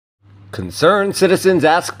Concerned citizens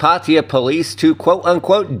ask Pattaya Police to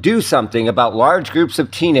quote-unquote do something about large groups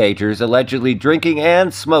of teenagers allegedly drinking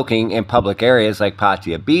and smoking in public areas like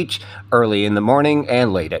Pattaya Beach early in the morning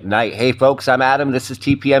and late at night. Hey folks, I'm Adam. This is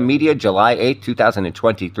TPM Media, July 8,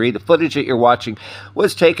 2023. The footage that you're watching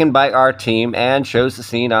was taken by our team and shows the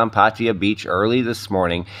scene on Pattaya Beach early this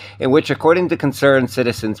morning, in which, according to concerned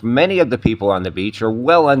citizens, many of the people on the beach are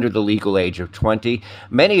well under the legal age of 20.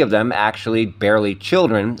 Many of them actually barely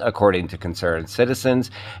children, according to concerned citizens,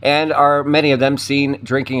 and are many of them seen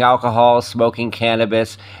drinking alcohol, smoking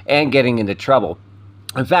cannabis, and getting into trouble.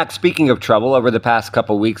 In fact, speaking of trouble, over the past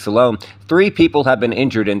couple weeks alone, 3 people have been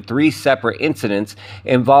injured in 3 separate incidents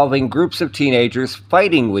involving groups of teenagers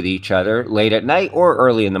fighting with each other late at night or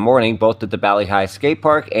early in the morning, both at the Bali High Skate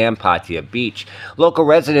Park and Pattaya Beach. Local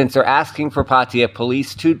residents are asking for Pattaya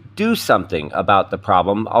Police to do something about the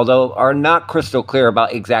problem, although are not crystal clear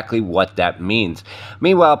about exactly what that means.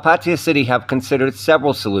 Meanwhile, Pattaya City have considered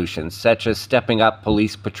several solutions, such as stepping up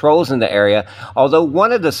police patrols in the area, although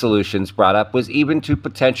one of the solutions brought up was even to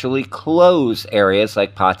potentially close areas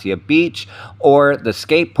like Pattaya Beach or the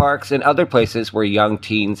skate parks and other places where young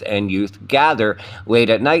teens and youth gather late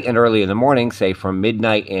at night and early in the morning, say from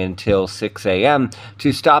midnight until 6 a.m.,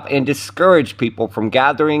 to stop and discourage people from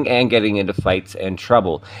gathering and getting into fights and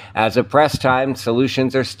trouble. As of press time,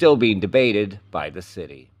 solutions are still being debated by the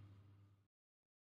city.